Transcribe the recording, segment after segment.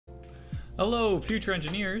Hello, future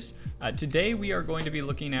engineers. Today we are going to be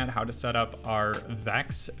looking at how to set up our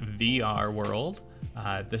VEX VR world.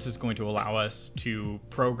 This is going to allow us to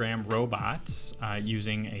program robots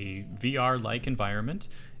using a VR-like environment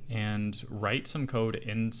and write some code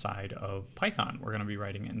inside of Python. We're going to be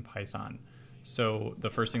writing it in Python. So the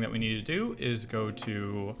first thing that we need to do is go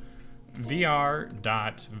to vr.vex.com.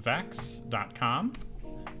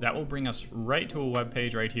 That will bring us right to a web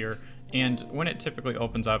page right here. And when it typically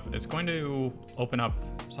opens up, it's going to open up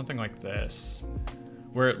something like this,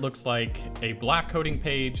 where it looks like a block coding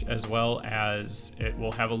page, as well as it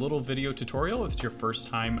will have a little video tutorial if it's your first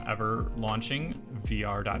time ever launching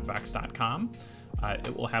vr.vex.com.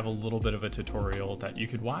 It will have a little bit of a tutorial that you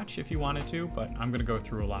could watch if you wanted to, but I'm going to go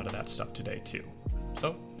through a lot of that stuff today too.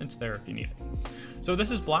 So it's there if you need it. So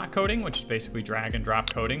this is block coding, which is basically drag and drop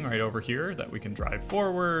coding right over here that we can drive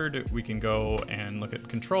forward. We can go and look at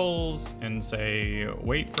controls and say,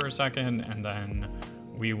 wait for a second, and then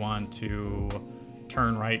we want to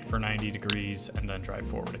turn right for 90 degrees and then drive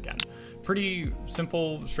forward again. Pretty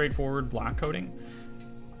simple, straightforward block coding.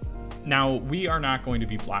 Now, we are not going to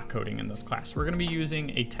be block coding in this class. We're going to be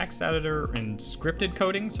using a text editor and scripted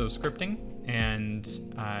coding, so scripting. And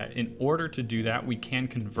in order to do that, we can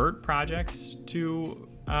convert projects to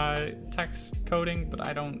text coding, but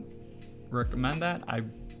I don't recommend that. I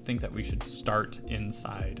think that we should start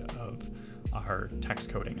inside of our text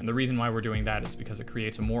coding. And the reason why we're doing that is because it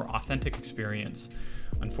creates a more authentic experience.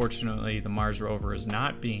 Unfortunately, the Mars rover is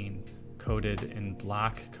not being coded in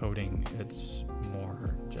block coding. It's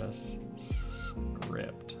more just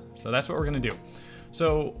script. So that's what we're going to do.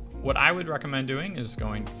 So what I would recommend doing is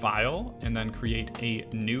going File and then create a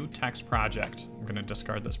new text project. I'm going to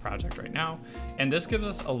discard this project right now. And this gives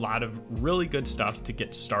us a lot of really good stuff to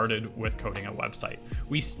get started with coding a website.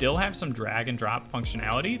 We still have some drag and drop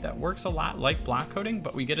functionality that works a lot like block coding,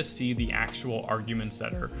 but we get to see the actual arguments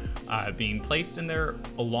that are being placed in there,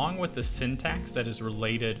 along with the syntax that is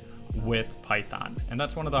related with Python. And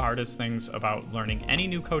that's one of the hardest things about learning any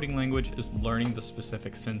new coding language, is learning the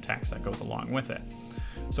specific syntax that goes along with it.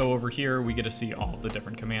 So over here, we get to see all of the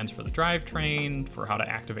different commands for the drivetrain, for how to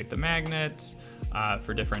activate the magnets,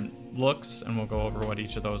 for different looks, and we'll go over what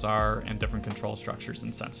each of those are, and different control structures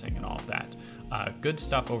and sensing and all of that. Good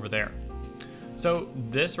stuff over there. So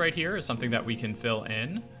this right here is something that we can fill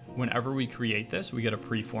in. Whenever we create this, we get a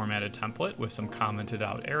pre-formatted template with some commented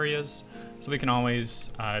out areas. So we can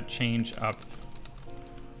always change up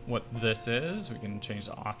what this is. We can change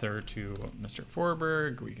the author to Mr.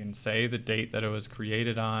 Forberg. We can say the date that it was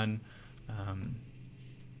created on.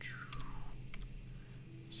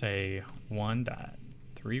 Say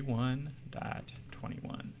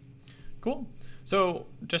 1.31.21. Cool. So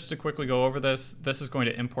just to quickly go over this, this is going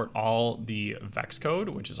to import all the VEX code,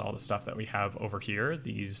 which is all the stuff that we have over here.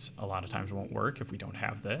 These a lot of times won't work if we don't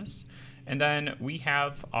have this. And then we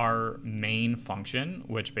have our main function,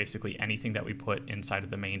 which basically anything that we put inside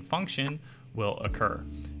of the main function will occur.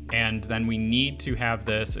 And then we need to have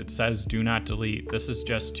this, it says do not delete. This is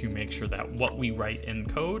just to make sure that what we write in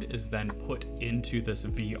code is then put into this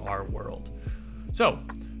VR world. So,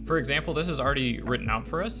 for example, this is already written out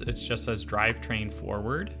for us. It just says drivetrain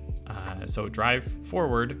forward. So drive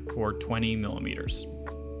forward for 20 millimeters.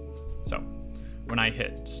 So when I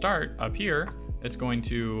hit start up here, it's going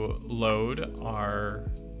to load our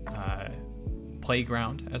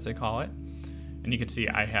playground, as they call it. And you can see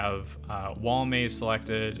I have wall maze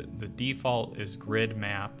selected. The default is grid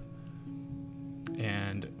map.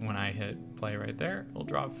 And when I hit play right there, it'll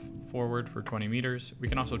drop forward for 20 meters. We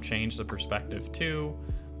can also change the perspective too.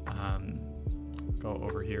 Go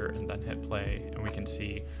over here and then hit play, and we can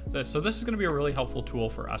see this. So this is going to be a really helpful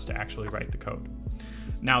tool for us to actually write the code.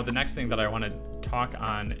 Now, the next thing that I want to talk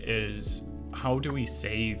on is how do we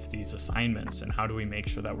save these assignments, and how do we make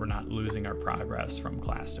sure that we're not losing our progress from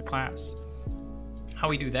class to class? How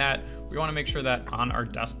we do that, we want to make sure that on our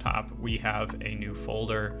desktop we have a new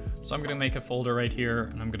folder. So I'm going to make a folder right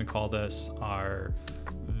here, and I'm going to call this our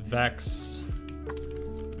VEX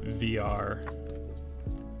VR.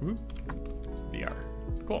 VR.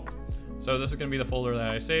 Cool. So this is going to be the folder that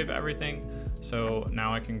I save everything. So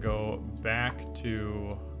now I can go back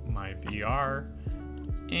to my VR,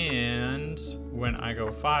 and when I go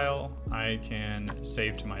file, I can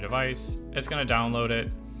save to my device. It's going to download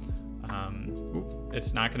it.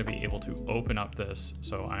 It's not going to be able to open up this,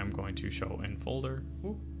 so I'm going to show in folder.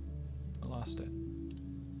 I lost it.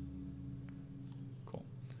 Cool.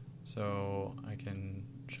 So I can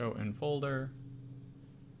show in folder.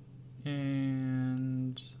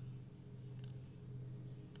 And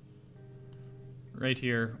right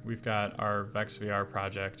here, we've got our VEX VR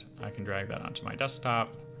project. I can drag that onto my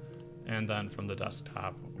desktop, And then from the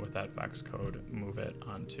desktop with that VEX code, move it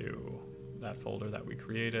onto that folder that we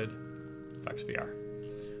created, VEX VR.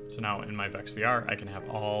 So now in my VEX VR, I can have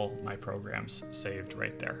all my programs saved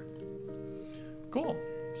right there. Cool.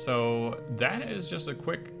 So that is just a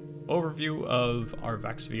quick overview of our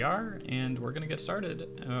VEX VR, and we're going to get started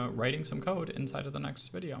writing some code inside of the next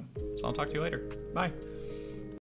video. So I'll talk to you later. Bye.